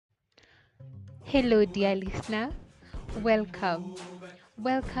Hello, dear listener. Welcome.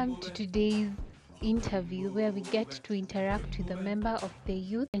 Welcome to today's interview where we get to interact with a member of the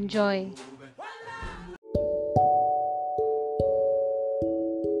youth. Enjoy.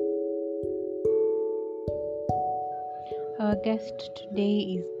 Our guest today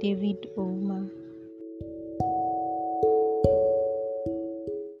is David Ouma.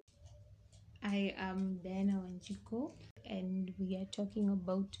 I am Diana Wanjiko, and we are talking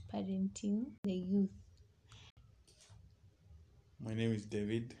about parenting the youth. My name is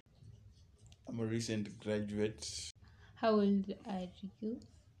David. I'm a recent graduate. How old are you?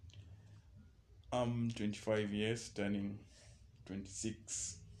 I'm 25 years, turning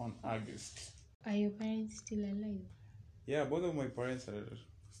 26 on August. Are your parents still alive? Yeah, both of my parents are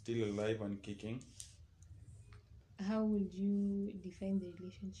still alive and kicking. How would you define the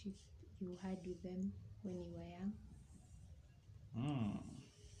relationship you had with them when you were young? Hmm.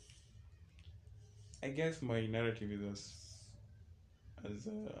 I guess my narrative is as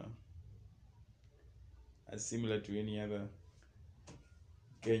as similar to any other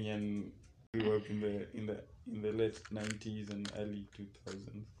Kenyan grew up in the late 90s and early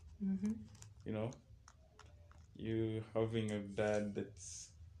 2000s. Mm-hmm. You know, you having a dad that's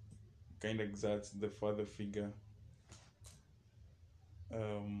kind of exerts the father figure.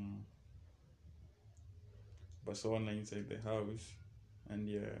 Um, persona inside the house, and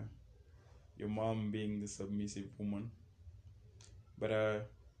your mom being the submissive woman. But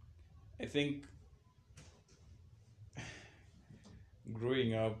I think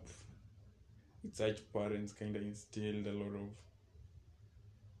growing up with such parents kind of instilled a lot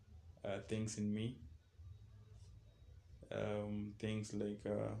of things in me. Things like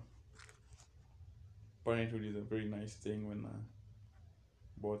parenthood is a very nice thing when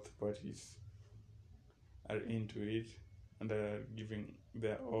both parties are into it and are giving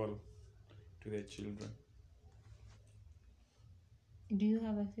their all to their children. Do you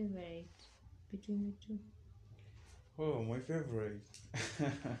have a favorite between the two? Oh, my favorite.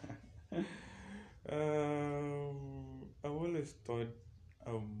 I've always thought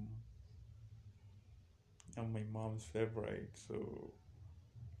um, I'm my mom's favorite, so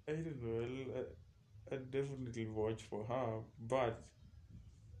I don't know. I definitely watch for her, but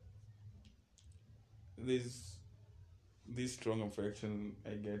there's this strong affection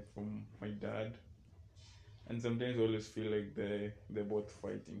I get from my dad, and sometimes I always feel like they're both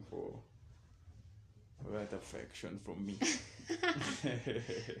fighting for that affection from me.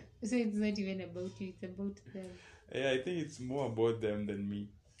 So it's not even about you, it's about them. Yeah, I think it's more about them than me.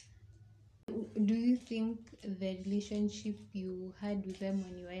 Do you think the relationship you had with them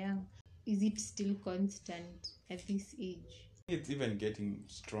when you were young, is it still constant at this age? It's even getting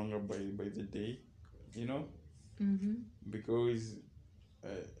stronger by the day, you know, Mm-hmm. because uh,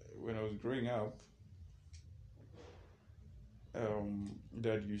 when I was growing up,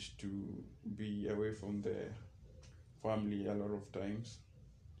 dad used to be away from the family a lot of times.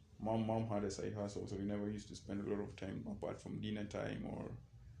 Mom had a side hustle, so we never used to spend a lot of time apart from dinner time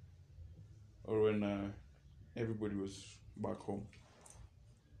or when everybody was back home.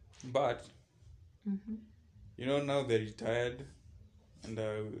 But Mm-hmm. now they're retired, and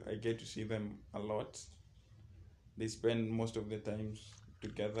I get to see them a lot. They spend most of their times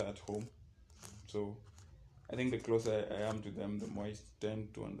together at home, so I think the closer I am to them, the more I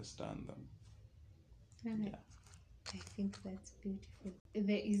tend to understand them. Okay. Yeah. I think that's beautiful.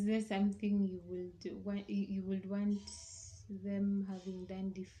 Is there something you would want them having done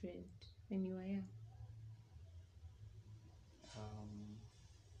different when you were young? Um,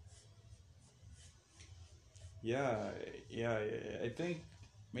 yeah, yeah. I think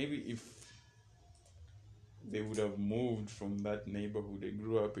maybe if they would have moved from that neighborhood they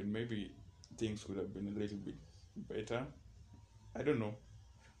grew up in, maybe things would have been a little bit better. I don't know,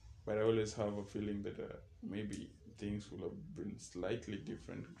 but I always have a feeling that maybe things would have been slightly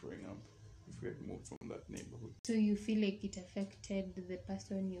different growing up if we had moved from that neighborhood. So you feel like it affected the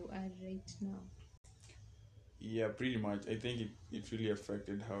person you are right now? Yeah, pretty much. I think it really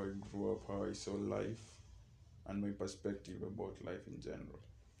affected how I grew up, how I saw life, and my perspective about life in general.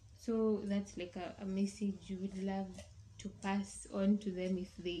 So that's like a message you would love to pass on to them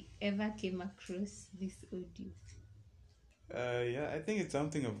if they ever came across this audio. Yeah, I think it's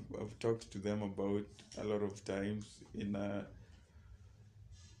something I've talked to them about a lot of times in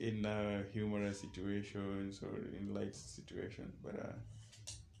humorous situations or in light situations. But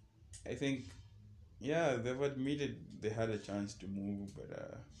I think, yeah, they've admitted they had a chance to move,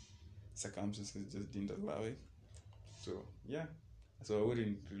 but circumstances just didn't allow it. So yeah, so I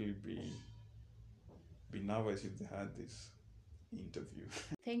wouldn't really be nervous if they had this interview.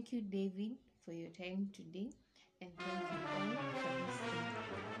 Thank you, David, for your time today, and thank you all